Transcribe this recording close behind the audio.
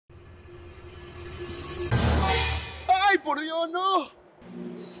por Dios, no!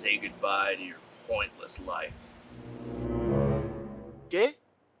 Say goodbye to your pointless life. ¿Qué?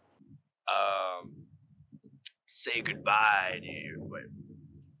 Say goodbye to your... Wait.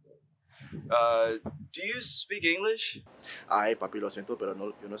 Do you speak English? Ay, papi, lo siento, pero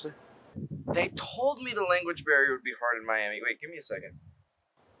no, yo no sé. They told me the language barrier would be hard in Miami. Wait, give me a second.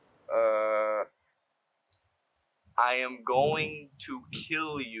 I am going to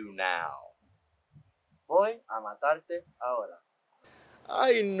kill you now. Voy a matarte ahora.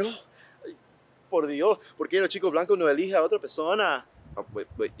 Ay, no. Ay, por Dios, ¿por qué el chico blanco no elige a otra persona? Oh,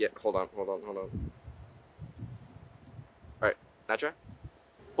 wait, yeah, hold on. All right, now try.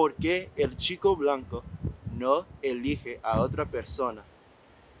 ¿Por qué el chico blanco no elige a otra persona?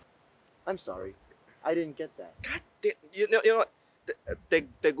 I'm sorry, I didn't get that. God damn, you know what? Te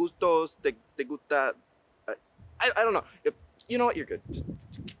gusta. I don't know. You know what? You're good.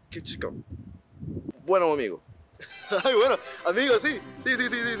 Just go. Bueno, amigo. Ay, bueno, amigo, sí. Sí.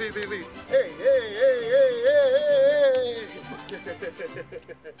 Hey.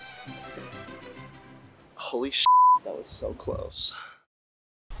 Holy shit, that was so close.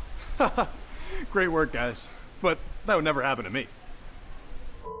 Great work, guys. But that would never happen to me.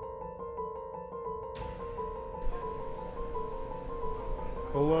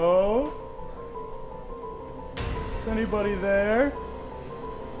 Hello? Is anybody there?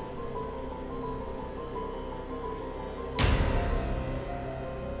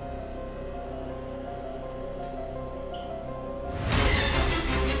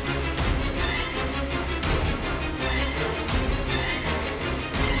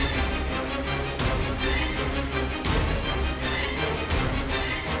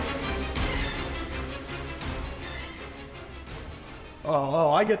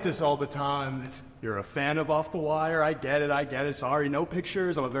 Oh, I get this all the time. You're a fan of Off the Wire. I get it. Sorry, no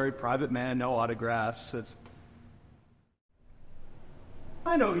pictures. I'm a very private man, no autographs.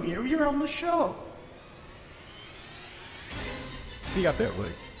 I know you. You're on the show. You got there,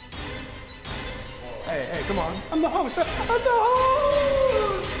 Woody. Hey, come on. I'm the host. I'm the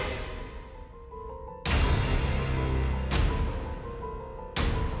host!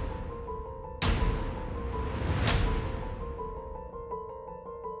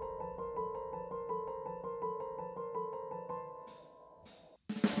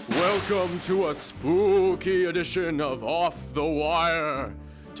 Welcome to a spooky edition of Off the Wire.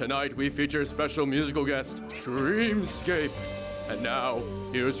 Tonight we feature special musical guest, Dreamscape. And now,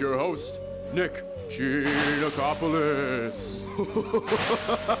 here's your host, Nick Gianmonokwoflsdvs.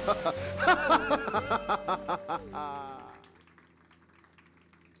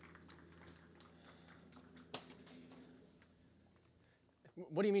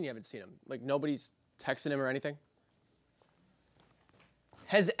 What do you mean you haven't seen him? Like, nobody's texted him or anything?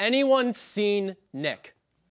 Has anyone seen Nick?